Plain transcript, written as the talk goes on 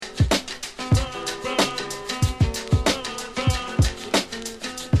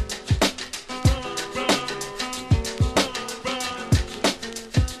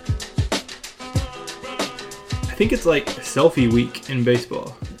think it's like selfie week in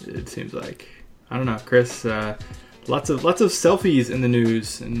baseball. It seems like. I don't know, Chris. Lots of selfies in the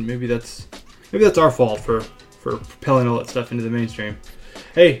news, and maybe that's our fault for propelling all that stuff into the mainstream.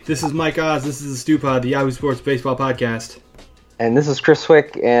 Hey, this is Mike Oz. This is the StewPod, the Yahoo Sports Baseball Podcast. And this is Chris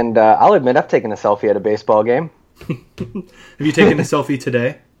Wick, and I'll admit I've taken a selfie at a baseball game. Have you taken a selfie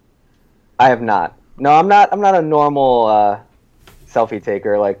today? I have not. No, I'm not a normal selfie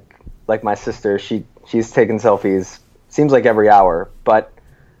taker like my sister. She's taken selfies seems like every hour, but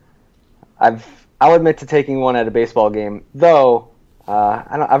I'll admit to taking one at a baseball game, though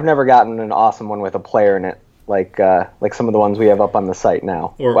I've never gotten an awesome one with a player in it like some of the ones we have up on the site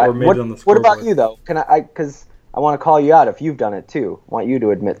now. Or maybe on the scoreboard. What about you though? Because I want to call you out if you've done it too. I want you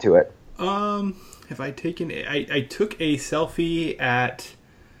to admit to it. Have I taken? I took a selfie at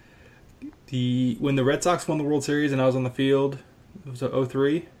when the Red Sox won the World Series and I was on the field. It was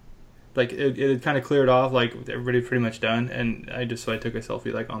 2003. Like it had kind of cleared off, like everybody pretty much done, and I took a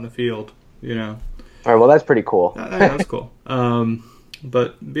selfie like on the field, you know. All right, well that's pretty cool. That was cool.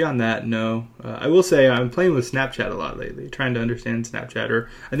 But beyond that, no. I will say I'm playing with Snapchat a lot lately, trying to understand Snapchat, or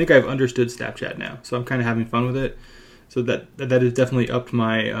I think I've understood Snapchat now, so I'm kind of having fun with it. So that has definitely upped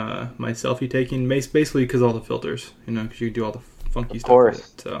my my selfie taking, basically because all the filters, you know, because you do all the funky stuff with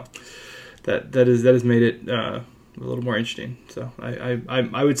it. So that has made it a little more interesting. So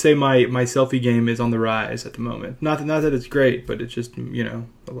I would say my selfie game is on the rise at the moment. Not that it's great, but it's just, you know,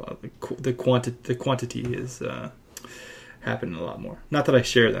 a lot the quantity is happening a lot more. Not that I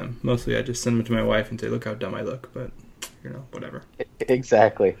share them. Mostly I just send them to my wife and say, look how dumb I look. But you know, whatever.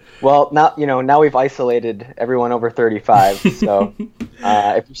 Exactly. Well, now we've isolated everyone over 35. So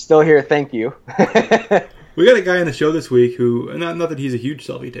if you're still here, thank you. We got a guy on the show this week who, not that he's a huge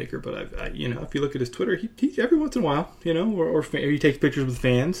selfie taker, but I you know, if you look at his Twitter, he every once in a while, you know, or he takes pictures with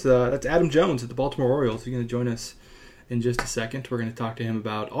fans. That's Adam Jones at the Baltimore Orioles. He's going to join us in just a second. We're going to talk to him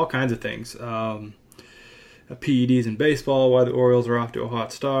about all kinds of things. PEDs in baseball, why the Orioles are off to a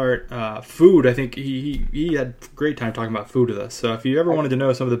hot start. Food, I think he had a great time talking about food with us. So if you ever wanted to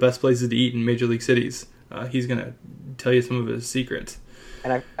know some of the best places to eat in major league cities, he's going to tell you some of his secrets.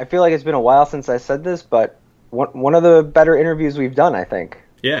 And I feel like it's been a while since I said this, but one of the better interviews we've done, I think.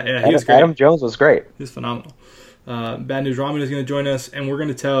 Yeah, he was great. Adam Jones was great. He was phenomenal. Bad News Ramen is going to join us, and we're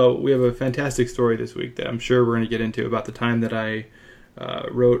going to we have a fantastic story this week that I'm sure we're going to get into about the time that I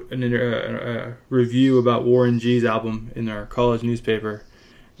wrote a review about Warren G's album in our college newspaper,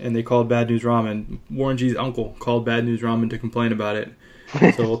 and they called Bad News Ramen. Warren G's uncle called Bad News Ramen to complain about it.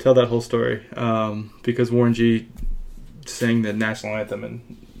 So we'll tell that whole story because Warren G sang the national anthem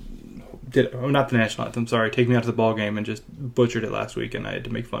and not the national anthem, sorry, Take Me Out to the Ball Game, and just butchered it last week, and I had to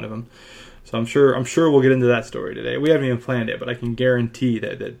make fun of him. So I'm sure we'll get into that story today. We haven't even planned it, but I can guarantee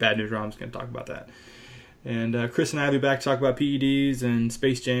that Bad News Ramen's going to talk about that. And Chris and I will be back to talk about PEDs and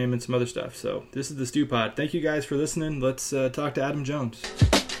Space Jam and some other stuff. So this is the StewPod. Thank you guys for listening. Let's talk to Adam Jones.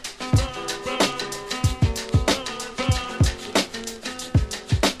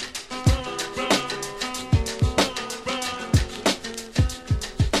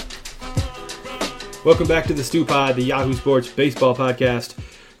 Welcome back to the StewPod, the Yahoo Sports Baseball Podcast.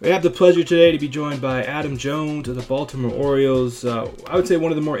 We have the pleasure today to be joined by Adam Jones of the Baltimore Orioles. I would say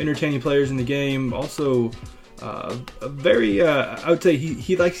one of the more entertaining players in the game. Also, a very, I would say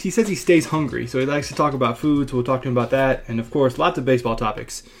he says he stays hungry, so he likes to talk about food. So we'll talk to him about that, and of course, lots of baseball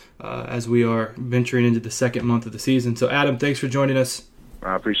topics as we are venturing into the second month of the season. So, Adam, thanks for joining us.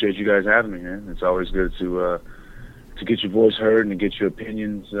 I appreciate you guys having me, man. It's always good to get your voice heard and to get your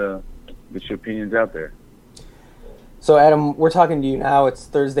opinions. Get your opinions out there. So, Adam, we're talking to you now. It's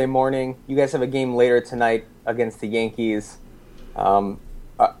Thursday morning. You guys have a game later tonight against the Yankees. How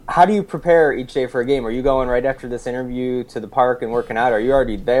do you prepare each day for a game? Are you going right after this interview to the park and working out? Are you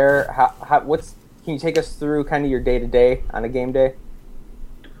already there? Can you take us through kind of your day-to-day on a game day?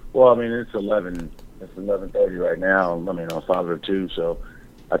 Well, I mean, it's 11:30 right now. I mean, I'm a father of two, so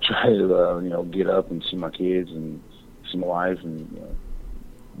I try to get up and see my kids and see my wife and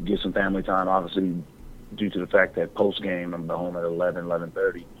get some family time, obviously, due to the fact that post-game I'm home at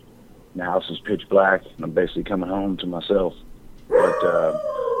 11:30. The house is pitch black, and I'm basically coming home to myself. But,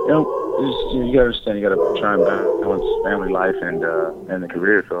 you got to understand, you got to try and balance family life and the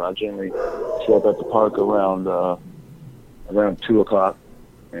career. So I generally show up at the park around 2 o'clock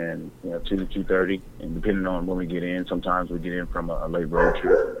and 2 to 2:30, and depending on when we get in, sometimes we get in from a late road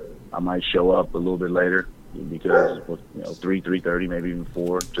trip. I might show up a little bit later because 3:30, maybe even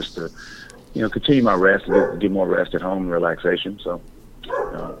 4, just to continue my rest, to get more rest at home and relaxation. So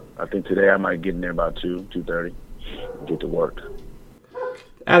I think today I might get in there about 2:30, get to work.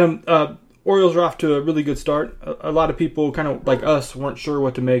 Adam, Orioles are off to a really good start. A lot of people, kind of like us, weren't sure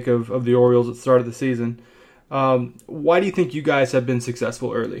what to make of the Orioles at the start of the season. Why do you think you guys have been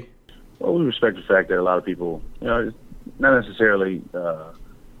successful early? Well, we respect the fact that a lot of people, not necessarily are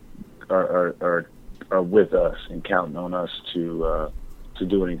with us and counting on us to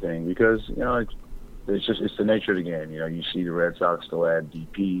do anything, because it's the nature of the game. You see the Red Sox still add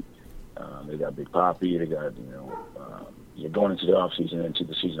DP. They got Big Papi. They got you're going into the offseason, into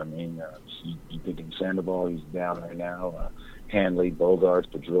the season. I mean, you thinking Sandoval, he's down right now. Hanley, Bogarts,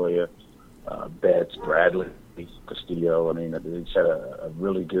 Pedroia, Betts, Bradley, Castillo. I mean, it's had a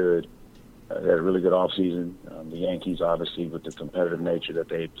really good. They had a really good offseason. The Yankees, obviously, with the competitive nature that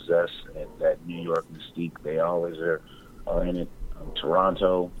they possess and that New York mystique, they always are in it.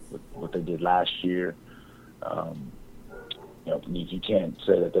 Toronto, with what they did last year, you can't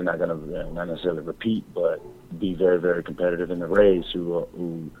say that they're not going to not necessarily repeat, but be very, very competitive. And the Rays,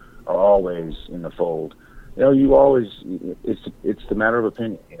 who are always in the fold, you always it's the matter of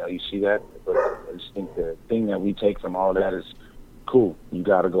opinion. You see that, but I just think the thing that we take from all of that is, cool, you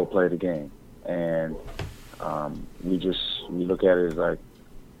got to go play the game. And we look at it as like,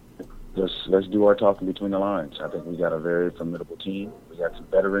 let's do our talking between the lines. I think we got a very formidable team. We got some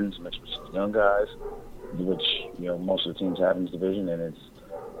veterans mixed with some young guys, which most of the teams have in this division, and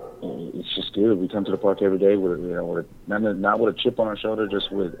it's just good. We come to the park every day with not with a chip on our shoulder,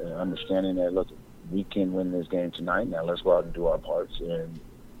 just with understanding that, look, we can win this game tonight. Now let's go out and do our parts and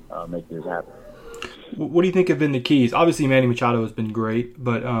make this happen. What do you think have been the keys? Obviously, Manny Machado has been great,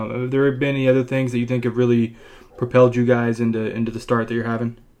 but have there been any other things that you think have really propelled you guys into the start that you're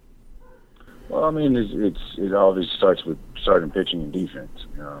having? Well, I mean, it always starts with starting pitching and defense.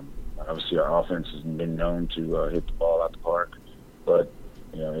 Obviously, our offense has been known to hit the ball out the park, but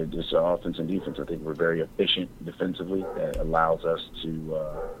it's our offense and defense. I think we're very efficient defensively. That allows us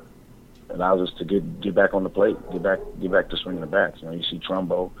to get back on the plate, get back to swinging the bats. You see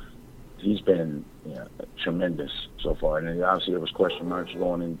Trumbo. He's been tremendous so far, and obviously there was question marks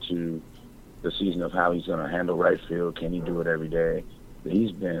going into the season of how he's going to handle right field. Can he do it every day? But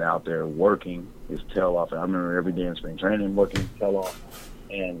he's been out there working his tail off. I remember every day in spring training working his tail off,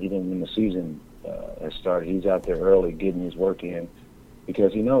 and even when the season has started, he's out there early getting his work in,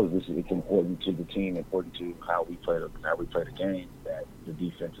 because he knows it's important to the team, important to how we play the game, that the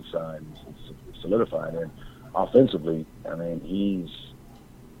defensive side is solidified. And offensively, I mean,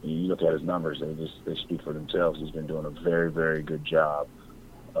 you look at his numbers; they speak for themselves. He's been doing a very, very good job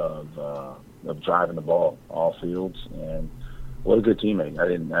of driving the ball all fields, and what a good teammate.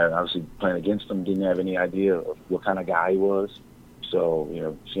 Obviously playing against him, didn't have any idea of what kind of guy he was. So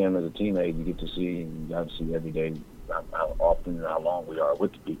see him as a teammate, you get to see, and obviously every day how often and how long we are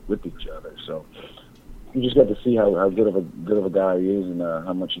with each other. So you just got to see how good of a guy he is, and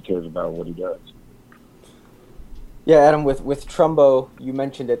how much he cares about what he does. Yeah, Adam, with Trumbo, you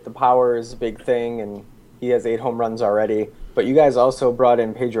mentioned it, the power is a big thing, and he has 8 home runs already. But you guys also brought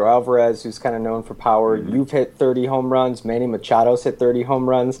in Pedro Alvarez, who's kind of known for power. Mm-hmm. You've hit 30 home runs. Manny Machado's hit 30 home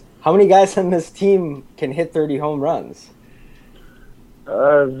runs. How many guys on this team can hit 30 home runs?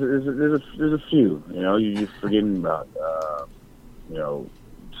 There's a few. You're forgetting about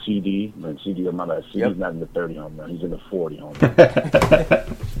CD. CD's not in the 30 home run. He's in the 40 home run.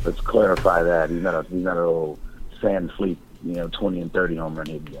 Let's clarify that. He's not a little Sand Fleet, 20 and 30 home run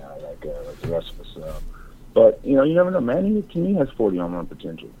hitting guy like the rest of us. But you never know. Manny, to me, has 40 home run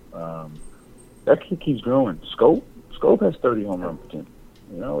potential. That kid keeps growing. Scope has 30 home run potential.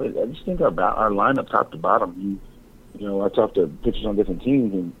 I just think our lineup, top to bottom. I talk to pitchers on different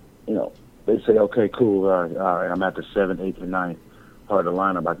teams, and they say, okay, cool, all right, I'm at the 7th, 8th, and 9th part of the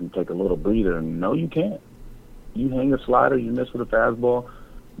lineup. I can take a little breather. And no, you can't. You hang a slider, you miss with a fastball.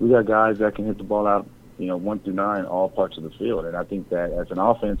 We got guys that can hit the ball out, 1 through 9, all parts of the field. And I think that as an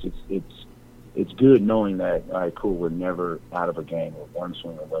offense, it's good knowing that, all right, cool, we're never out of a game. We're one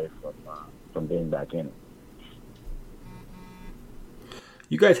swing away from being back in it.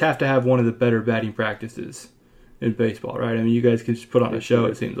 You guys have to have one of the better batting practices in baseball, right? I mean, you guys can just put on a show,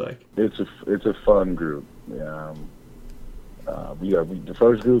 it seems like. It's a fun group. The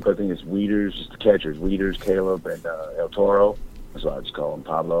first group, I think, is Weeders, just the catchers. Weeders, Caleb, and El Toro. That's why I just call him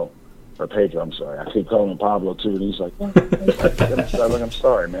Pablo. Or Pedro, I'm sorry. I keep calling him Pablo, too, and he's like, what? I'm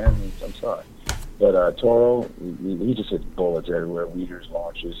sorry, man. I'm sorry. But Toro, he just hits bullets everywhere. Weeders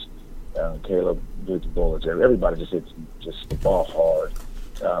launches. Caleb hits bullets everywhere. Everybody just hits the ball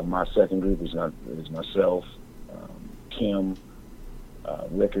hard. My second group is myself, Kim,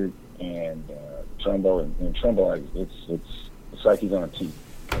 Rickard, and Trumbo. And Trumbo, it's like he's on a tee,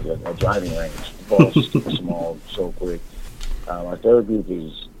 like a driving range. The ball's super small, so quick. My third group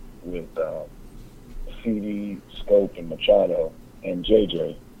is with CD, Scope, and Machado, and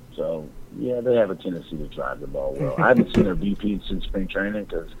JJ. So, yeah, they have a tendency to drive the ball well. I haven't seen their BP since spring training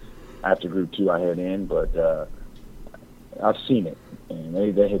because after Group 2 I had in, but I've seen it, and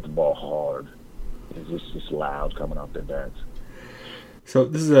they hit the ball hard. It's just loud coming off their bats. So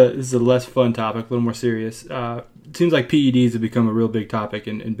this is a less fun topic, a little more serious. It seems like PEDs have become a real big topic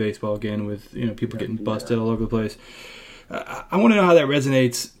in baseball again, with people getting busted all over the place. I want to know how that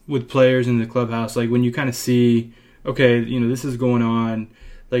resonates with players in the clubhouse. Like when you kind of see, okay, this is going on.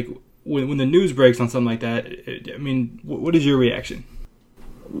 Like when the news breaks on something like that. What is your reaction?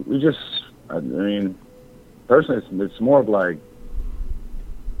 Personally, it's more of like,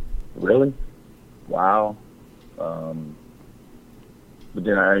 really, wow. But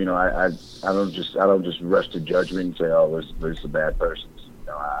then I don't just rush to judgment and say, oh, this a bad person.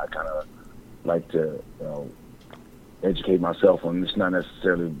 I kind of like to educate myself on it's not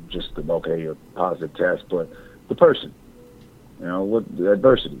necessarily just a positive test, but the person. What the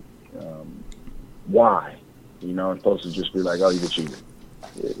adversity. Why? As opposed to just be like, oh, you get cheated.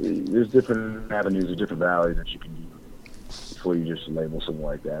 There's different avenues, there's different values that you can do before you just label something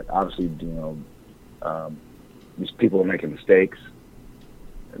like that. Obviously, these people are making mistakes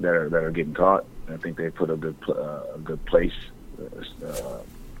that are getting caught. I think they put a good place,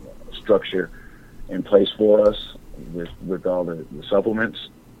 structure in place for us with all the supplements.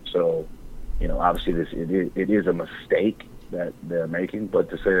 So, obviously it is a mistake that they're making, but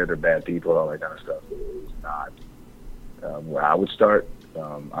to say that they're bad people, all that kind of stuff, is not where I would start. I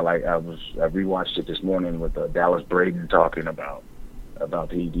rewatched it this morning with Dallas Braden talking about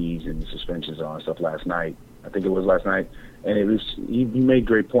PEDs and suspensions and stuff last night. I think it was last night, and he made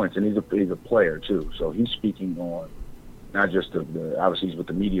great points, and he's a player too. So he's speaking on not just obviously he's with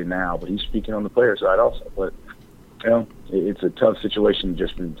the media now, but he's speaking on the player side also. But it's a tough situation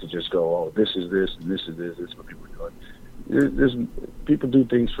to just go, oh, this is this and this is this. This is what people are doing. There's people do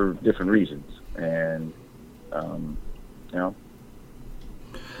things for different reasons, and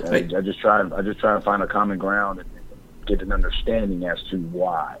I just try to find a common ground and get an understanding as to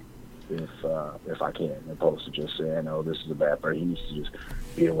why, if I can, opposed to just saying, "Oh, this is a bad person. He needs to just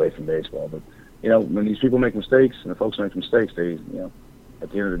be away from baseball." But when these people make mistakes, and the folks make mistakes, they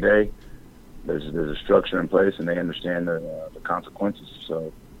at the end of the day, there's a structure in place, and they understand the consequences.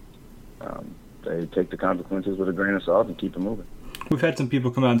 So they take the consequences with a grain of salt and keep it moving. We've had some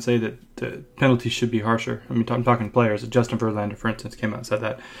people come out and say that the penalties should be harsher. I'm talking players. Justin Verlander, for instance, came out and said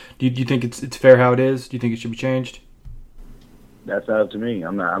that. Do you think it's fair how it is? Do you think it should be changed? That's not up to me.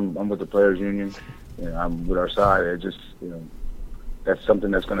 I'm with the players union. I'm with our side. It just that's something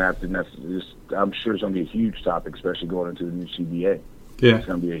that's going to have to. I'm sure it's going to be a huge topic, especially going into the new CBA. Yeah, it's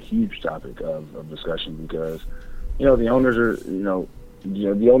going to be a huge topic of discussion because the owners are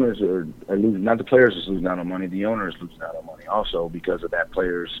the owners are losing. Not the players is losing out on money. The owner is losing out on money also because of that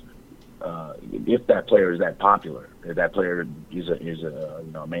player's. If that player is that popular, if that player is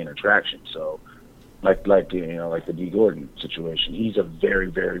a main attraction. So, like the D. Gordon situation, he's a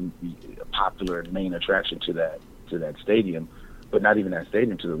very, very popular main attraction to that stadium, but not even that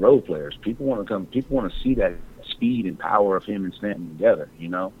stadium, to the road players. People want to come. People want to see that speed and power of him and Stanton together.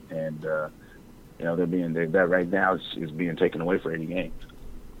 And that right now is being taken away for 80 games.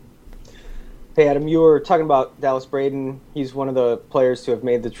 Hey, Adam, you were talking about Dallas Braden. He's one of the players who have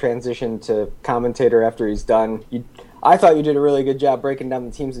made the transition to commentator after he's done. I thought you did a really good job breaking down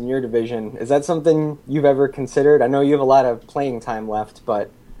the teams in your division. Is that something you've ever considered? I know you have a lot of playing time left,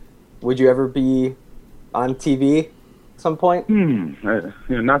 but would you ever be on TV at some point?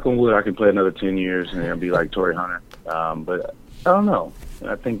 Knock on wood, I can play another 10 years and I'll be like Torrey Hunter. But I don't know.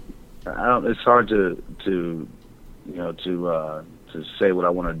 I think it's hard to say what I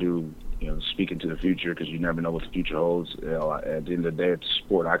want to do. Speak into the future because you never know what the future holds. At the end of the day, it's a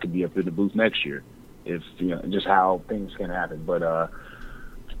sport. I could be up in the booth next year, if just how things can happen. But I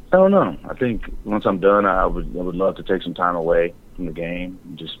don't know. I think once I'm done, I would love to take some time away from the game,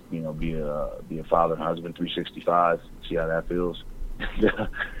 and just be a father and husband, 365, see how that feels,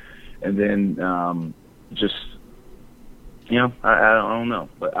 and then I don't know.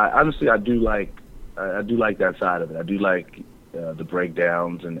 But honestly, I do like that side of it. I do like the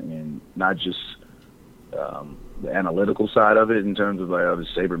breakdowns and not just the analytical side of it in terms of the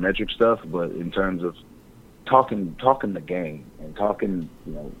sabermetric stuff, but in terms of talking the game and talking.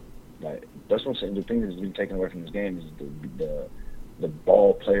 That's what I'm saying. The thing that's been taken away from this game is the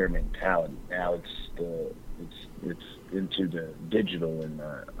ball player mentality. Now it's into the digital and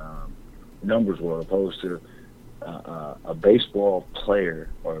numbers world, opposed to a baseball player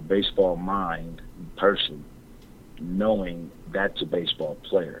or a baseball mind person knowing that's a baseball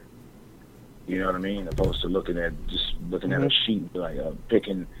player You know what I mean? Opposed to looking at a sheet, like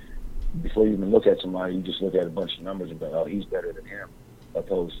picking before you even look at somebody, you just look at a bunch of numbers and be like, oh, he's better than him.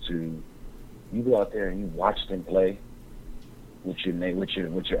 Opposed to you go out there and you watch them play with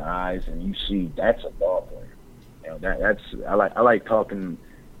your eyes, and you see that's a ball player. You know, that's I like talking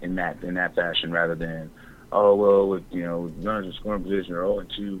in that fashion rather than, oh well, with runners in scoring position or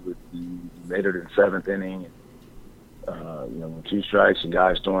 0-2 with later than seventh inning, with 2 strikes and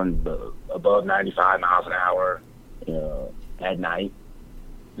guys throwing above 95 miles an hour, at night.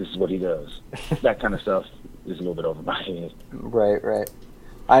 This is what he does. That kind of stuff is a little bit over my head. Right.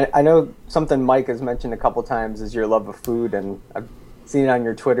 I know something Mike has mentioned a couple times is your love of food, and I've seen it on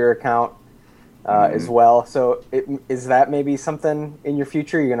your Twitter account as well. So is that maybe something in your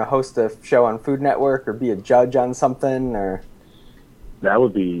future? You're going to host a show on Food Network or be a judge on something? Or that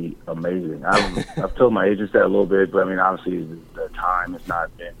would be amazing. I've told my agents that a little bit, but I mean, obviously the time has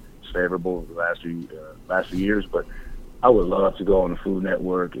not been favorable the last few years. But I would love to go on the Food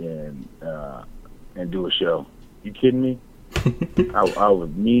Network and do a show. You kidding me? I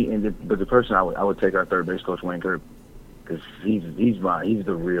would but the person I would take our third base coach, Wayne Kirby, because he's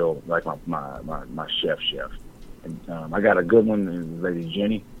the real, like my chef. And I got a good one, Lady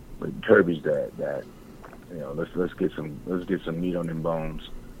Jenny, but Kirby's that let's get some meat on them bones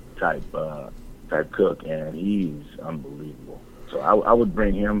type cook, and he's unbelievable. So I would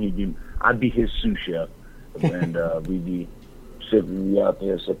bring him. I'd be his sous chef, and we'd be out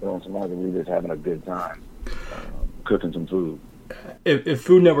there sipping on some margaritas, having a good time. Cooking some food. If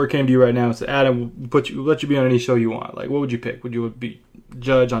Food Network came to you right now and said, Adam, let you be on any show you want, like, what would you pick? Would you be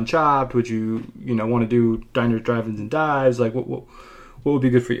judge on Chopped? Would you want to do Diners, Drive-Ins, and Dives? Like, what would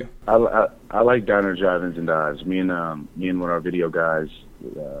be good for you? I like Diners, Drive-Ins, and Dives. Me and one of our video guys,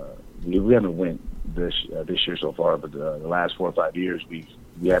 we haven't went this year so far, but the last 4 or 5 years we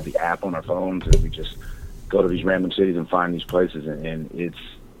have the app on our phones, and we just go to these random cities and find these places, and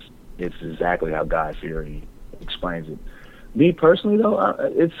it's exactly how Guy Fieri explains it. Me personally, though,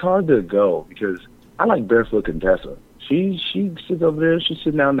 it's hard to go because I like Barefoot Contessa. She sits over there. She's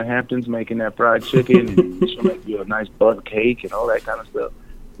sitting out in the Hamptons making that fried chicken, and she'll make you a nice bun cake and all that kind of stuff.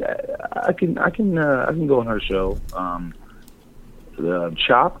 I can go on her show.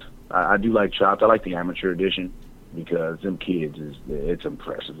 Chopped, I do like Chopped. I like the amateur edition because them kids it's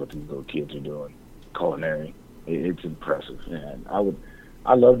impressive what these little kids are doing. Culinary, it's impressive, and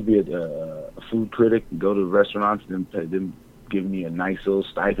I love to be a food critic, go to restaurants, and them give me a nice little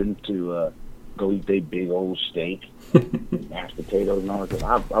stipend to go eat their big old steak, mashed potatoes, and all that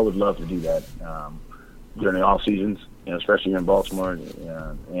stuff. I would love to do that during the off seasons, especially here in Baltimore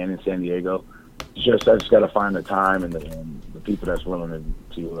and in San Diego. I just got to find the time and the people that's willing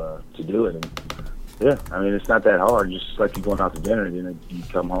to do it. And yeah, I mean, it's not that hard. Just like you going out to dinner, and then you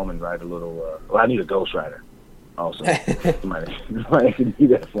come home and write a little. I need a ghostwriter. Also, somebody can do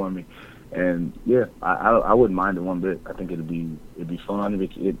that for me, and yeah, I wouldn't mind it one bit. I think it'd be fun,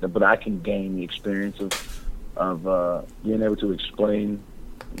 but I can gain the experience of being able to explain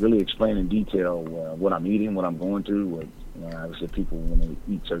in detail what I'm eating, what I'm going through. Obviously, people when they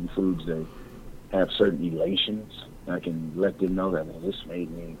eat certain foods, they have certain elations. I can let them know that this made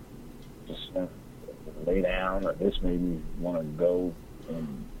me just lay down, or this made me want to go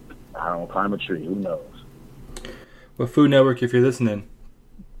and climb a tree. Who knows? Well, Food Network, if you're listening,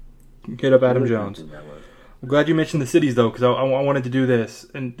 hit up Adam Jones. I'm glad you mentioned the cities, though, because I wanted to do this,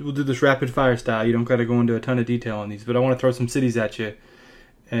 and we'll do this rapid fire style. You don't got to go into a ton of detail on these, but I want to throw some cities at you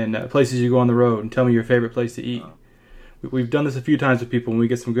and places you go on the road, and tell me your favorite place to eat. We've done this a few times with people, and we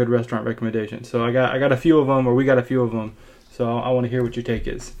get some good restaurant recommendations. So I got a few of them, or we got a few of them. So I want to hear what your take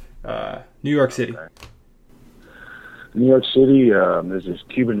is. New York City. New York City, there's this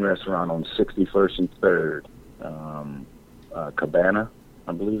Cuban restaurant on 61st and 3rd. Cabana,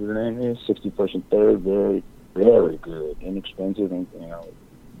 I believe the name is 61st and 3rd. Very, very good, inexpensive, and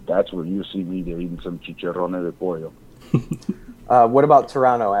that's where you see me there eating some chicharrones de pollo. What about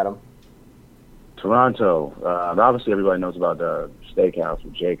Toronto, Adam? Toronto, obviously everybody knows about the steakhouse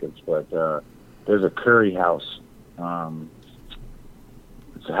with Jacobs, but there's a curry house.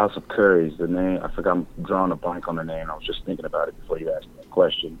 It's a House of Curries. The name, I forgot, I'm drawing a blank on the name. I was just thinking about it before you asked me that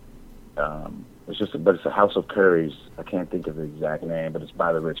question. But it's a House of Curries. I can't think of the exact name, but it's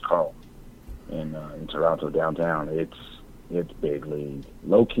by the Ritz-Carlton in Toronto downtown. It's big league.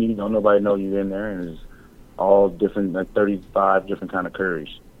 Low key, don't nobody know you're in there, and it's all different, like 35 different kind of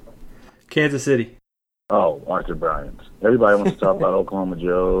curries. Kansas City. Oh, Arthur Bryant's. Everybody wants to talk about Oklahoma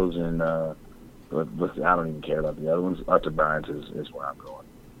Joe's, and but I don't even care about the other ones. Arthur Bryant's is where I'm going.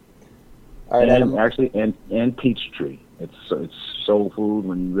 All right, and Adam. Actually, and Peachtree. It's soul food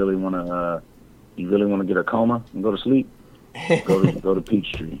when you really want to you really want to get a coma and go to sleep, go to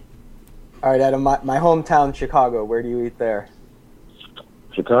Peachtree. All right, Adam, my hometown, Chicago. Where do you eat there?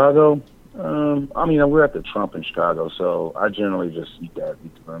 Chicago. I mean, we're at the Trump in Chicago, so I generally just eat the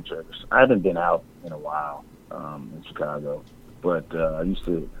room service. I haven't been out in a while in Chicago, but I've been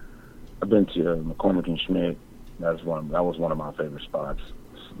to McCormick and Schmidt. That was one of my favorite spots.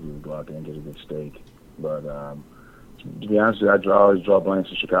 You would go out there and get a good steak. But to be honest with you, I always draw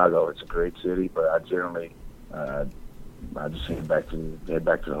blanks in Chicago. It's a great city, but I generally I just head back to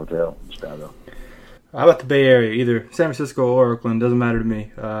the hotel in Chicago. How about the Bay Area? Either San Francisco or Oakland, doesn't matter to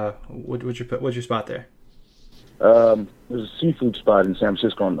me. What's your spot there? There's a seafood spot in San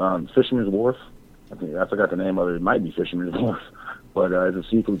Francisco on Fisherman's Wharf. I forgot the name of it. It might be Fisherman's Wharf, but it's a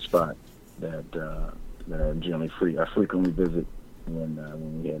seafood spot that I generally frequently visit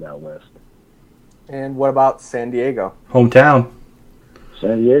when we head out west. And what about San Diego? Hometown.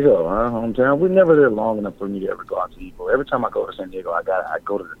 San Diego, hometown. We're never there long enough for me to ever go out to eat. But every time I go to San Diego, I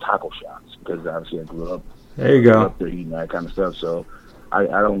go to the taco shops because obviously I grew up. There you go. Up there eating that kind of stuff. So I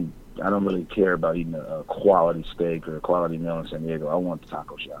don't really care about eating a quality steak or a quality meal in San Diego. I want the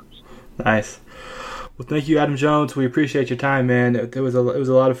taco shops. Nice. Well, thank you, Adam Jones. We appreciate your time, man. It was a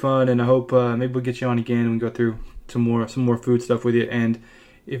lot of fun, and I hope maybe we'll get you on again and we go through some more food stuff with you. And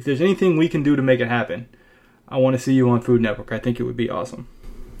if there's anything we can do to make it happen, I want to see you on Food Network. I think it would be awesome.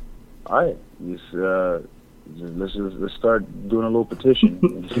 All right, let's start doing a little petition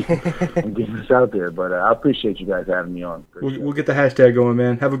and getting this out there. But I appreciate you guys having me on. We'll get the hashtag going,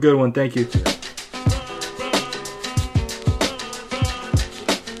 man. Have a good one. Thank you.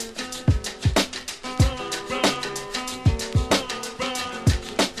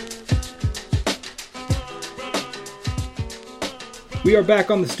 We are back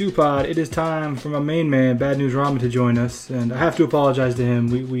on the StewPod. It is time for my main man, Bad News Ramen, to join us, and I have to apologize to him.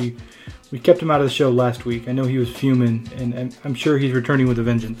 We kept him out of the show last week. I know he was fuming, and I'm sure he's returning with a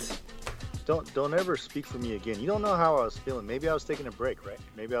vengeance. Don't ever speak for me again. You don't know how I was feeling. Maybe I was taking a break, right?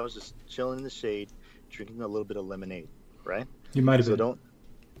 Maybe I was just chilling in the shade, drinking a little bit of lemonade, right? You might have been.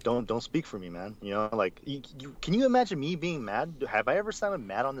 So don't speak for me, man. You know, like, can you imagine me being mad? Have I ever sounded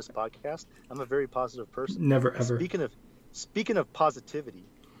mad on this podcast? I'm a very positive person. Never ever. Speaking of positivity,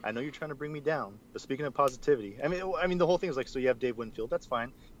 I know you're trying to bring me down, but speaking of positivity, I mean the whole thing is like, so you have Dave Winfield, that's fine.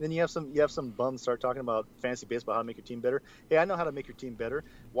 And then you have some bums start talking about fantasy baseball, how to make your team better. Hey, I know how to make your team better.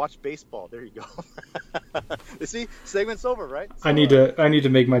 Watch baseball. There you go. You see, segment's over, right? So, I need to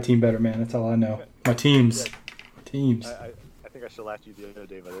make my team better, man. That's all I know. My teams. I think I should laugh you the other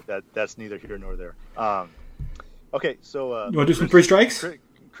day, but that's neither here nor there. Okay, so you want to do some free strikes?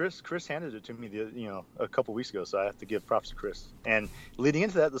 Chris handed it to me a couple weeks ago, so I have to give props to Chris. And leading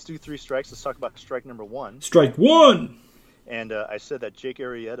into that, let's do 3 strikes. Let's talk about strike number 1. Strike 1. And I said that Jake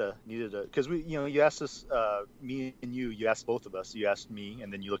Arrieta needed because you asked us, me and you asked both of us. You asked me,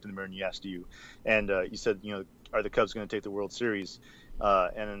 and then you looked in the mirror and you asked you, and you said, are the Cubs going to take the World Series?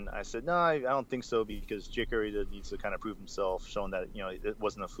 And I said, no, I don't think so, because Jake Arrieta needs to kind of prove himself, showing that, it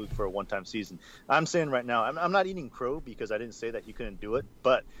wasn't a fluke for a one-time season. I'm saying right now, I'm not eating crow because I didn't say that he couldn't do it,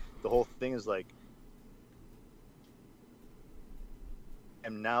 but the whole thing is like,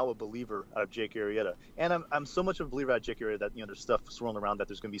 I'm now a believer out of Jake Arrieta. And I'm so much of a believer out of Jake Arrieta that, there's stuff swirling around that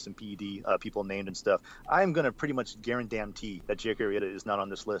there's going to be some PED people named and stuff. I'm going to pretty much guarantee that Jake Arrieta is not on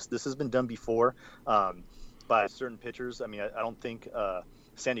this list. This has been done before. By certain pitchers. I mean, I don't think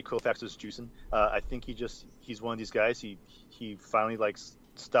Sandy Koufax was juicing. I think he's one of these guys. He finally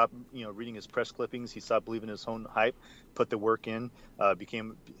stopped reading his press clippings. He stopped believing his own hype, put the work in,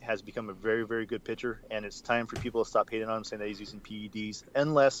 has become a very, very good pitcher. And it's time for people to stop hating on him, saying that he's using PEDs,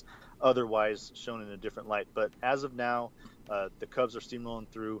 unless otherwise shown in a different light. But as of now, the Cubs are steamrolling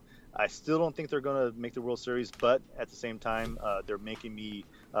through. I still don't think they're going to make the World Series, but at the same time, they're making me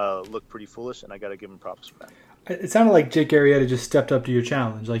look pretty foolish, and I got to give them props for that. It sounded like Jake Arrieta just stepped up to your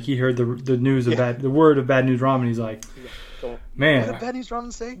challenge. Like he heard the news of the word of Bad News Ramen. He's like, man, what did Bad News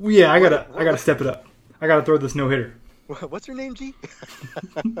Ramen say? Yeah, I gotta step it up. I gotta throw this no hitter. What's her name, G?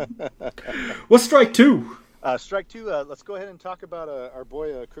 What's strike 2? Strike 2. Let's go ahead and talk about our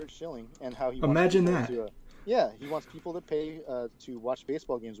boy Kurt Schilling and how he imagine that. He wants people to pay to watch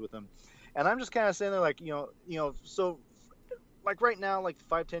baseball games with him, and I'm just kind of saying there, like, so like right now, like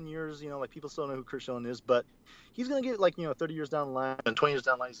 5-10 years, like people still know who Kurt Schilling is, but he's gonna get 30 years down the line and 20 years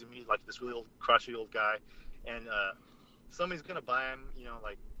down the line, he's gonna be like this really old, crotchety old guy, and somebody's gonna buy him,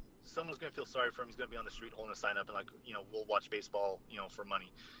 like someone's gonna feel sorry for him. He's gonna be on the street holding a sign up and we'll watch baseball, for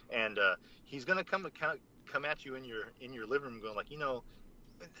money, and he's gonna come at you in your living room going like,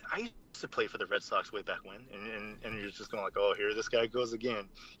 I used to play for the Red Sox way back when, and you're just going like, oh, here this guy goes again.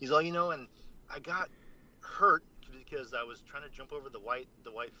 He's all, and I got hurt because I was trying to jump over the white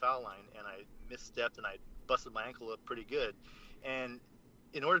foul line, and I misstepped and I busted my ankle up pretty good. And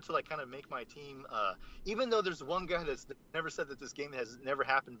in order to like kind of make my team, even though there's one guy that's never said that this game has never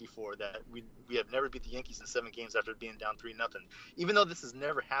happened before, that we have never beat the Yankees in 7 games after being down 3-0. Even though this has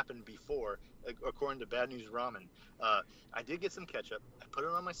never happened before, according to Bad News Ramen, I did get some ketchup. I put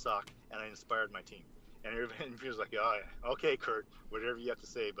it on my sock and I inspired my team. And everybody was like, "Oh, yeah, okay, Kurt, whatever you have to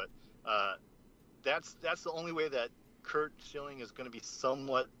say." But that's the only way that Kurt Schilling is going to be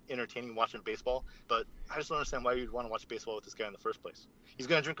somewhat entertaining watching baseball, but I just don't understand why you'd want to watch baseball with this guy in the first place. He's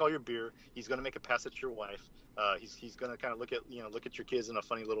going to drink all your beer. He's going to make a pass at your wife. He's going to kind of look at your kids in a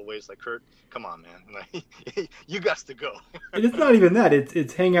funny little way. It's like, Kurt, come on, man, like, you got to go. And it's not even that.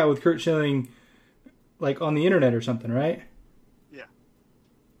 It's hang out with Kurt Schilling, like on the internet or something, right? Yeah.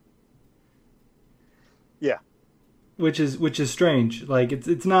 Yeah. Which is strange. Like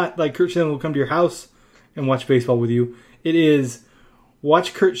it's not like Kurt Schilling will come to your house and watch baseball with you. It is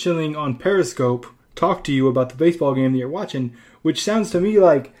watch Kurt Schilling on Periscope talk to you about the baseball game that you're watching, which sounds to me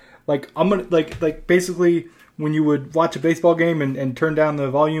like I'm gonna like basically when you would watch a baseball game and turn down the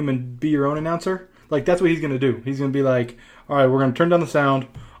volume and be your own announcer. Like that's what he's gonna do. He's gonna be like, all right, we're gonna turn down the sound.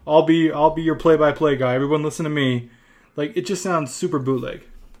 I'll be your play-by-play guy. Everyone listen to me. Like it just sounds super bootleg.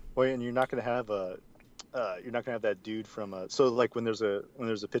 Well, and you're not gonna have that dude from so like when there's a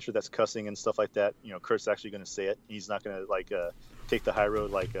pitcher that's cussing and stuff like that, Kurt's actually going to say it. He's not going to take the high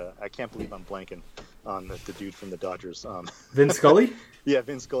road like I can't believe I'm blanking on the dude from the Dodgers. Vince Scully? Yeah,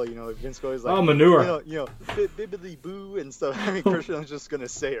 Vince Scully. Vince Scully's like, manure. Bibbidi boo and stuff. I mean, Kirschman's just going to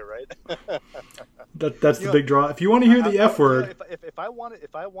say it, right? That's the big draw. If you want to hear the F word, if I wanted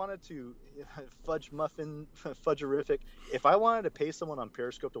to fudgerific, if I wanted to pay someone on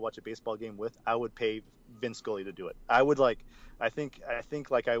Periscope to watch a baseball game with, I would pay Vince Scully to do it. I would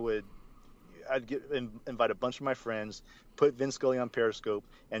invite a bunch of my friends, put Vince Scully on Periscope,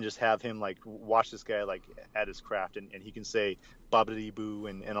 and just have him like watch this guy like at his craft, and he can say bobbity boo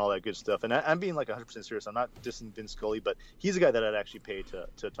and all that good stuff. And I'm being like 100% serious. I'm not dissing Vince Scully, but he's a guy that I'd actually pay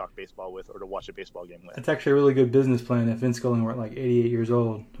to talk baseball with or to watch a baseball game with. That's actually a really good business plan if Vince Scully weren't like 88 years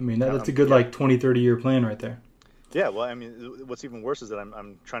old. I mean, that's a good like 20, 30-year plan right there. Yeah, well, I mean, what's even worse is that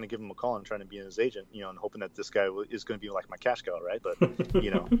I'm trying to give him a call and trying to be his agent, and hoping that this guy is going to be like my cash cow, right? But,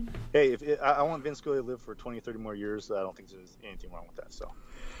 hey, I want Vince Scully to live for 20, 30 more years. I don't think there's anything wrong with that. So,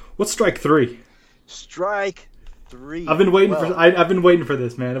 what's strike three? Strike three. I've been waiting I've been waiting for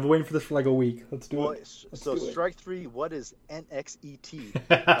this, man. I've been waiting for this for like a week. Let's do it. So, strike three. What is NXET?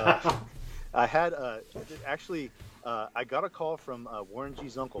 I had I got a call from Warren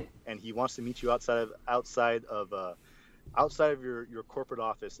G's uncle, and he wants to meet you outside of your corporate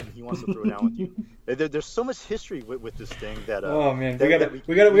office, and he wants to throw down with you. There's so much history with this thing that oh man, we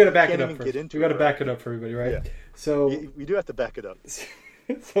gotta back it up first. We gotta back it up for everybody, right? Yeah. So we do have to back it up.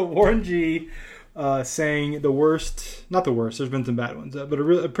 So Warren G saying the worst, not the worst. There's been some bad ones, but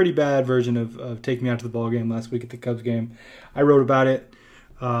a pretty bad version of Take Me Out to the Ball Game last week at the Cubs game. I wrote about it.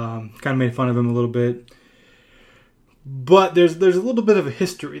 Kind of made fun of him a little bit, but there's a little bit of a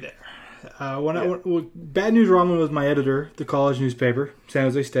history there. Bad News Ramen was my editor, the college newspaper, San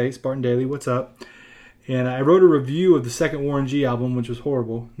Jose State, Spartan Daily. What's up? And I wrote a review of the second Warren G album, which was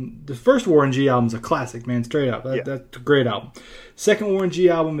horrible. The first Warren G album is a classic, man, straight up. That's a great album. Second Warren G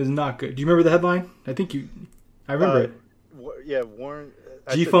album is not good. Do you remember the headline? I remember it. Yeah, Warren.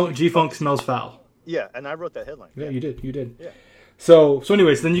 G-Funk smells foul. Yeah, and I wrote that headline. Yeah, you did. Yeah. So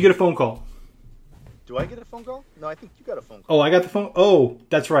anyways, then you get a phone call. Do I get a phone call? No, I think you got a phone Oh, call. I got the phone. Oh,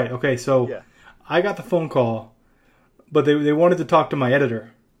 that's right. Okay, so yeah. I got the phone call, but they wanted to talk to my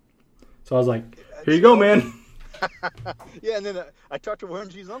editor. So I was like, here you go, man. Yeah, and then I talked to Warren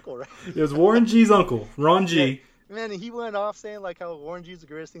G's uncle, right? It was Warren G's uncle, Ron G. Yeah. Man, he went off saying like how Warren G's the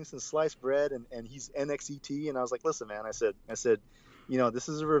greatest thing since sliced bread, and he's NXET, and I was like, listen, man, I said, this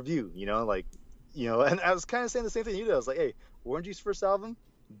is a review, and I was kind of saying the same thing you did. I was like, hey, Warren G's first album,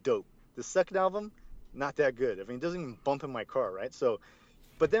 dope. The second album, not that good. I mean, it doesn't even bump in my car, right? So,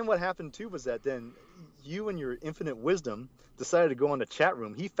 but then what happened too was that then you and your infinite wisdom decided to go on the chat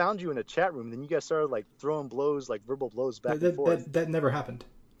room. He found you in a chat room, and then you guys started like throwing blows, like verbal blows back and forth. That never happened.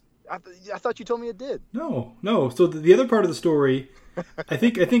 I thought you told me it did. No. So the other part of the story, I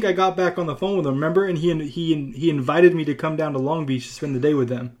think I got back on the phone with him. Remember, and he invited me to come down to Long Beach to spend the day with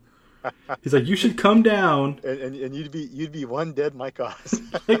them. He's like, you should come down, and you'd be one dead Mike Oz.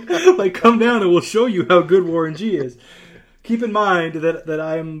 like come down, and we'll show you how good Warren G is. Keep in mind that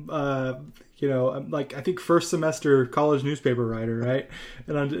I'm, I'm like I think first semester college newspaper writer, right?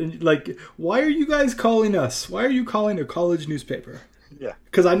 And I'm like, why are you guys calling us? Why are you calling a college newspaper? Yeah.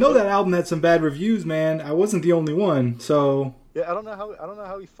 Because I know that album had some bad reviews, man. I wasn't the only one, so. Yeah, I don't know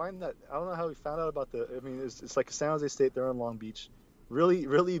how we find that. I don't know how we found out about the. I mean, it's like San Jose State. They're in Long Beach, really,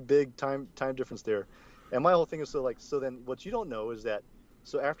 really big time difference there. And my whole thing is so then what you don't know is that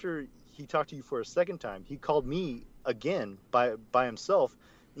so after he talked to you for a second time, he called me again by himself.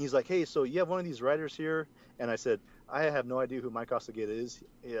 And he's like, hey, so you have one of these writers here, and I said, I have no idea who Mike Ostageda is.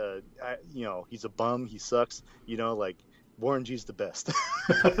 He's a bum. He sucks. Like Warren G's the best.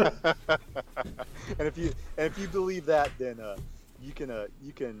 and if you believe that, then you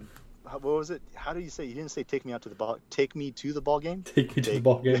can. What was it? How do you say? You didn't say take me to the ball game. Take me to the ball game.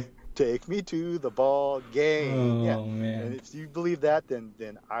 Take me to the ball game. Oh yeah. man! And if you believe that,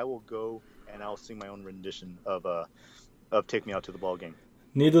 then I will go and I'll sing my own rendition of "Take Me Out to the Ball Game."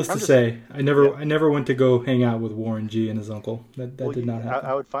 Needless to say, I never went to go hang out with Warren G and his uncle. That did not happen.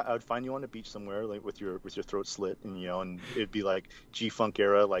 I would find you on the beach somewhere, like with your throat slit, and and it'd be like G-Funk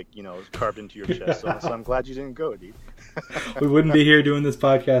era, like carved into your chest. So I'm glad you didn't go, dude. We wouldn't be here doing this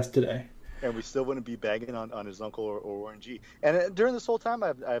podcast today. And we still wouldn't be bagging on his uncle or Warren G. And during this whole time,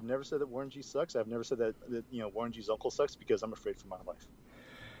 I've never said that Warren G sucks. I've never said that Warren G's uncle sucks because I'm afraid for my life.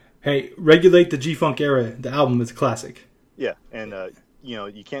 Hey, Regulate the G-Funk Era. The album is a classic. Yeah, and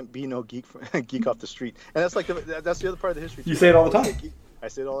you can't be no geek geek off the street. And that's that's the other part of the history. You say it all the time. I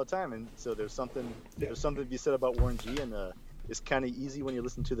say it all the time, and so there's something to be said about Warren G. And it's kind of easy when you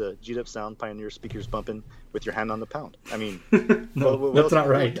listen to the G'd up sound Pioneer speakers bumping with your hand on the pound. I mean, no, that's not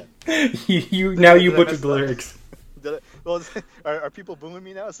right. You butchered the lyrics. Are people booing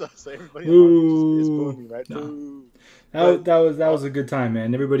me now? So everybody is booing me, right? No. That was a good time,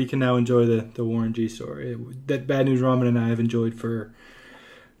 man. Everybody can now enjoy the Warren G story. That Bad News Ramen and I have enjoyed for,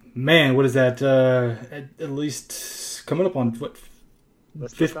 man, what is that? At least coming up on what,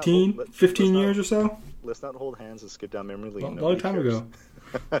 15 years or so? Let's not hold hands and skip down memory lane. Long time ago,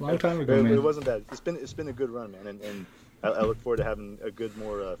 man. It wasn't bad. It's been a good run, man, and I look forward to having a good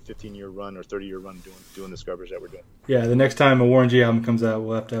more 15-year run or 30-year run doing the scrubbers that we're doing. Yeah, the next time a Warren G album comes out,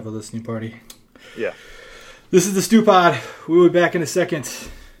 we'll have to have a listening party. Yeah. This is the StewPod. We'll be back in a second.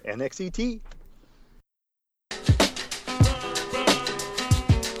 NXET.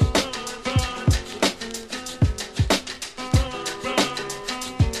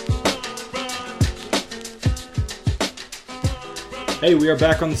 Hey, we are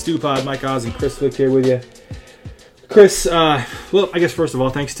back on the StewPod. Mike Oz and Chris Wick here with you. Chris, well, I guess first of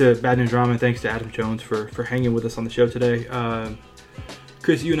all, thanks to Bad News Ramen, thanks to Adam Jones for hanging with us on the show today.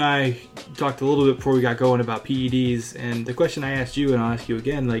 Chris, you and I talked a little bit before we got going about PEDs, and the question I asked you, and I'll ask you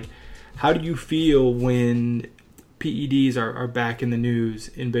again, like, how do you feel when PEDs are back in the news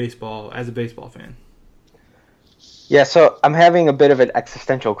in baseball as a baseball fan? Yeah, so I'm having a bit of an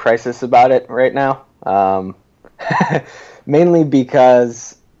existential crisis about it right now. Mainly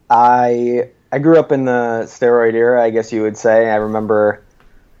because I grew up in the steroid era, I guess you would say. I remember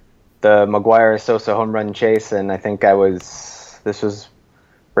the McGuire-Sosa home run chase, and I think this was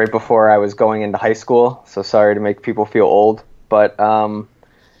right before I was going into high school, so sorry to make people feel old. But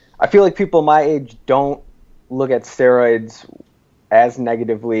I feel like people my age don't look at steroids as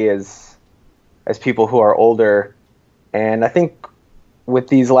negatively as people who are older. And I think with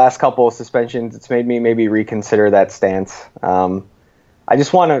these last couple of suspensions, it's made me maybe reconsider that stance. I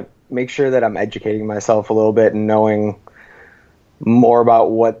just want to make sure that I'm educating myself a little bit and knowing more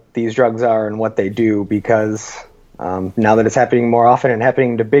about what these drugs are and what they do, because now that it's happening more often and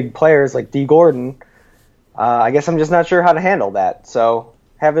happening to big players like D. Gordon, I guess I'm just not sure how to handle that. So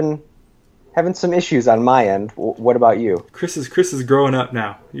having some issues on my end. What about you? Chris is growing up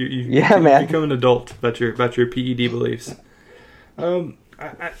now. You've become an adult about your PED beliefs. I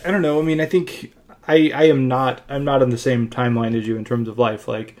don't know. I mean, I think I'm not on the same timeline as you in terms of life.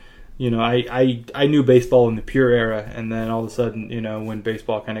 Like, I knew baseball in the pure era, and then all of a sudden, when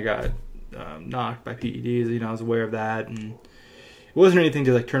baseball kind of got knocked by PEDs, I was aware of that, and it wasn't anything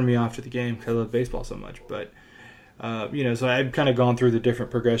to like turn me off to the game because I love baseball so much. But so I've kind of gone through the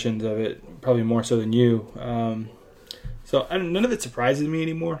different progressions of it, probably more so than you. So none of it surprises me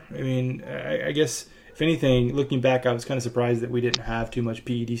anymore. I mean, I guess if anything, looking back, I was kind of surprised that we didn't have too much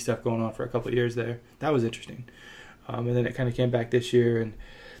PED stuff going on for a couple of years there. That was interesting. And then it kind of came back this year, and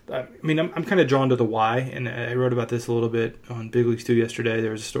I mean, I'm kind of drawn to the why, and I wrote about this a little bit on Big Leagues 2 yesterday.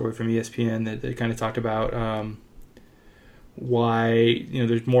 There was a story from ESPN that kind of talked about why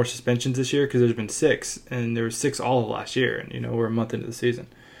there's more suspensions this year, because there's been 6, and there was 6 all of last year, and we're a month into the season.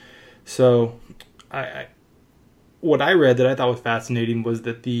 So what I read that I thought was fascinating was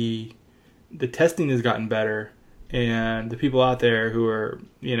that the testing has gotten better, and the people out there who are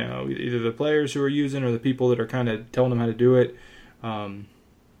either the players who are using or the people that are kind of telling them how to do it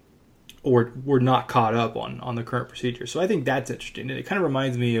or we're not caught up on the current procedure. So I think that's interesting, and it kind of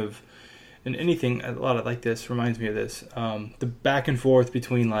reminds me of, and anything a lot of like this reminds me of this, the back and forth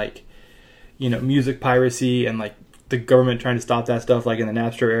between like, music piracy and like the government trying to stop that stuff, like in the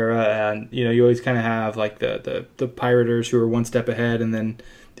Napster era, and you always kind of have like the pirators who are one step ahead, and then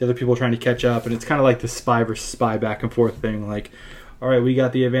the other people trying to catch up, and it's kind of like the spy versus spy back and forth thing. Like, all right, we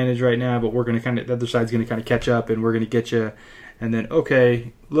got the advantage right now, but we're gonna the other side's gonna kind of catch up, and we're gonna get you. And then,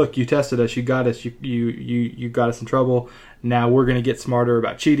 okay, look, you tested us, you got us, you got us in trouble. Now we're gonna get smarter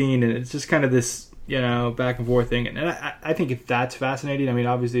about cheating, and it's just kind of this back and forth thing. And I think if that's fascinating. I mean,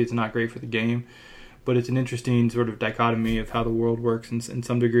 obviously it's not great for the game, but it's an interesting sort of dichotomy of how the world works in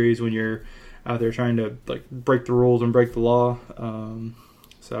some degrees when you're out there trying to like break the rules and break the law.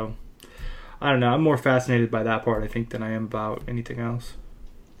 So I don't know. I'm more fascinated by that part, I think, than I am about anything else.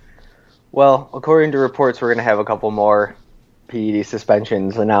 Well, according to reports, we're going to have a couple more PED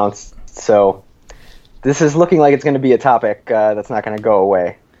suspensions announced. So this is looking like it's going to be a topic that's not going to go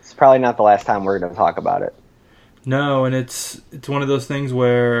away. It's probably not the last time we're going to talk about it. No, and it's one of those things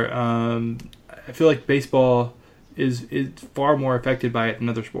where I feel like baseball is far more affected by it than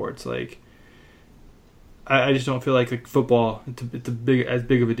other sports. Like, I just don't feel like football. It's as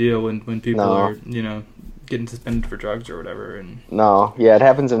big of a deal when people are getting suspended for drugs or whatever. And it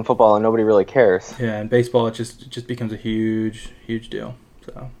happens in football and nobody really cares. Yeah, in baseball it just becomes a huge deal.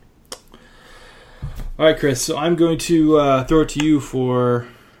 So, all right, Chris. So I'm going to throw it to you for.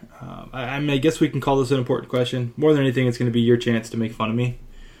 I guess we can call this an important question. More than anything, it's going to be your chance to make fun of me.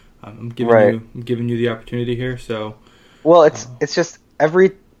 I'm giving you the opportunity here. So, well, it's just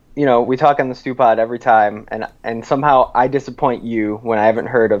every. We talk on the StewPod every time, and somehow I disappoint you when I haven't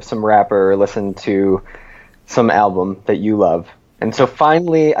heard of some rapper or listened to some album that you love. And so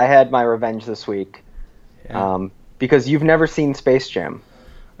finally I had my revenge this week, because you've never seen Space Jam.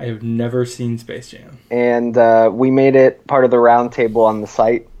 I have never seen Space Jam. And we made it part of the round table on the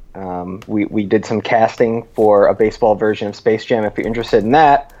site. We did some casting for a baseball version of Space Jam, if you're interested in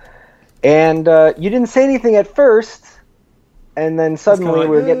that. And you didn't say anything at first. And then suddenly we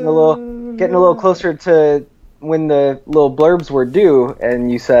were getting a little closer to when the little blurbs were due,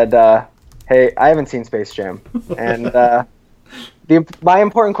 and you said, "Hey, I haven't seen Space Jam." And my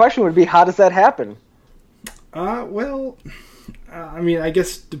important question would be, how does that happen? Well, I mean, I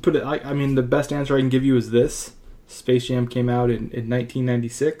guess to put it, I mean, the best answer I can give you is this: Space Jam came out in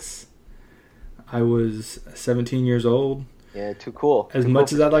 1996. I was 17 years old. Yeah, too cool. As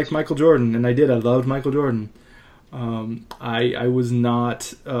much as I liked Michael Jordan, and I loved Michael Jordan. I was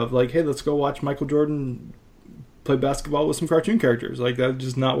not like, hey, let's go watch Michael Jordan play basketball with some cartoon characters. Like, that's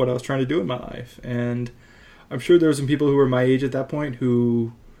just not what I was trying to do in my life. And I'm sure there were some people who were my age at that point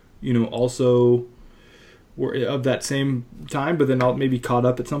who, also were of that same time, but then maybe caught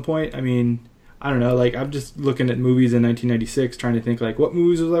up at some point. I mean, I don't know. Like, I'm just looking at movies in 1996, trying to think, like, what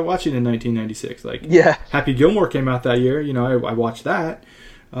movies was I watching in 1996? Like, yeah, Happy Gilmore came out that year. I watched that.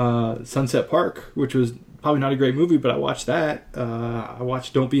 Sunset Park, which was probably not a great movie, but I watched that. I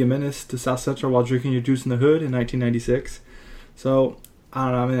watched Don't Be a Menace to South Central while drinking your juice in the hood in 1996. So, I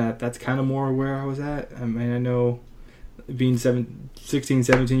don't know. I mean, that's kind of more where I was at. I mean, I know being 16,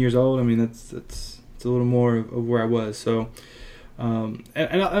 17 years old, I mean, that's a little more of where I was. So, and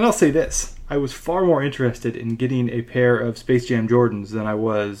I'll say this. I was far more interested in getting a pair of Space Jam Jordans than I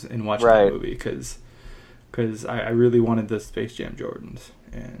was in watching the movie, because I really wanted the Space Jam Jordans.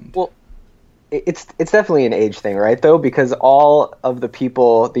 And well, it's definitely an age thing, right, though, because all of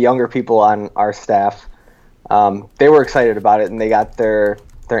the younger people on our staff, they were excited about it, and they got their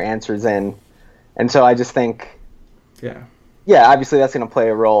answers in. And so I just think, yeah, obviously that's going to play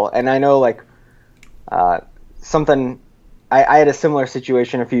a role. And I know, like, something, I had a similar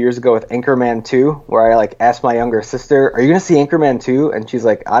situation a few years ago with Anchorman 2, where I, like, asked my younger sister, are you going to see Anchorman 2? And she's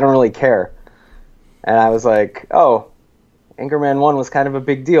like, I don't really care. And I was like, oh, Anchorman 1 was kind of a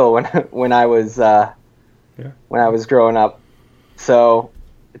big deal when I was growing up. So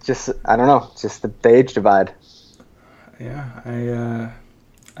it's just, I don't know, it's just the age divide. Yeah,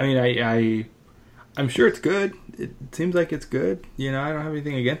 I mean, I'm sure it's good. It seems like it's good. I don't have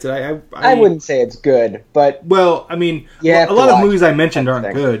anything against it. I wouldn't say it's good, but well, I mean, a lot of movies I mentioned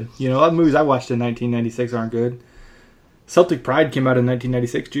aren't good. A lot of movies I watched in 1996 aren't good. Celtic Pride came out in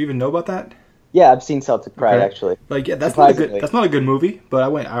 1996. Do you even know about that? Yeah, I've seen Celtic Pride, actually. Like, yeah, that's not a good movie, but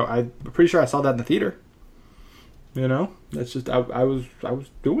I'm pretty sure I saw that in the theater. That's just, I was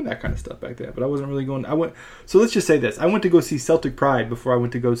doing that kind of stuff back then, but I wasn't really going, so let's just say this. I went to go see Celtic Pride before I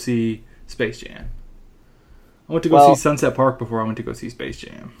went to go see Space Jam. I went to go see Sunset Park before I went to go see Space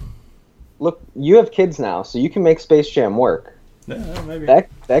Jam. Look, you have kids now, so you can make Space Jam work. Yeah, maybe.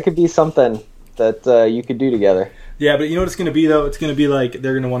 That could be something that you could do together. Yeah, but you know what it's going to be, though? It's going to be like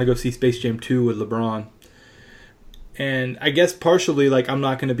they're going to want to go see Space Jam 2 with LeBron. And I guess partially, like, I'm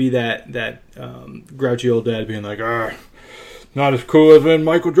not going to be that grouchy old dad being like, not as cool as when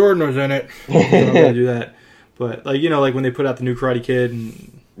Michael Jordan was in it. I'm not going to do that. But, like, you know, like when they put out the new Karate Kid,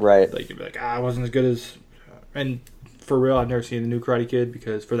 and right, like, you'd be like, I wasn't as good as... And for real, I've never seen the new Karate Kid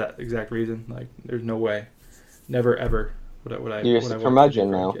because for that exact reason, like, there's no way. Never, ever would I... You're a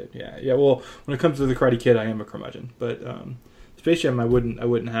curmudgeon now. Kid. Yeah. Well, when it comes to the Karate Kid, I am a curmudgeon. But Space Jam, I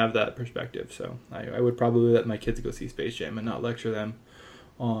wouldn't have that perspective. So I would probably let my kids go see Space Jam and not lecture them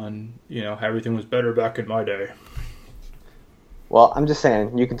on, you know, how everything was better back in my day. Well, I'm just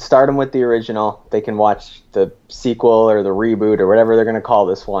saying, you can start them with the original. They can watch the sequel or the reboot or whatever they're going to call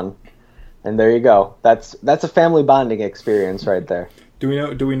this one. And there you go. That's a family bonding experience right there. Do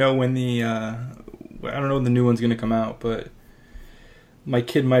we know when the I don't know when the new one's going to come out, but my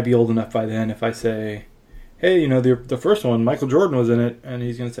kid might be old enough by then if I say, hey, you know, the first one, Michael Jordan was in it, and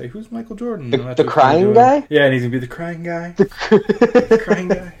he's going to say, who's Michael Jordan? The crying guy? Yeah, and he's going to be the crying guy. The crying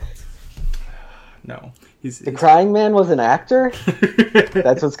guy. No. The crying man was an actor?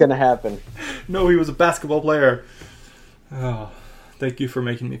 That's what's going to happen. No, he was a basketball player. Oh, thank you for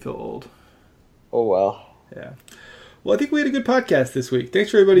making me feel old. Oh, well. Yeah. Well, I think we had a good podcast this week.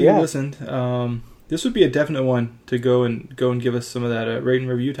 Thanks for everybody who listened. This would be a definite one to go and give us some of that rate and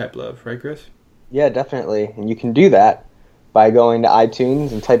review type love, right, Chris? Yeah, definitely. And you can do that by going to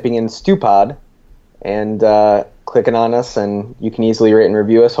iTunes and typing in StewPod and clicking on us, and you can easily rate and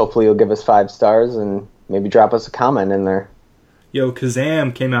review us. Hopefully you'll give us 5 stars and maybe drop us a comment in there. Yo,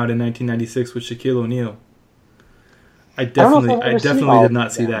 Kazam came out in 1996 with Shaquille O'Neal. I definitely did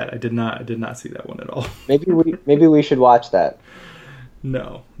not see that. I did not see that one at all. Maybe we should watch that.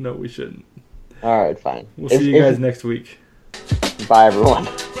 No, we shouldn't. All right, fine. We'll see you guys next week. Bye, everyone.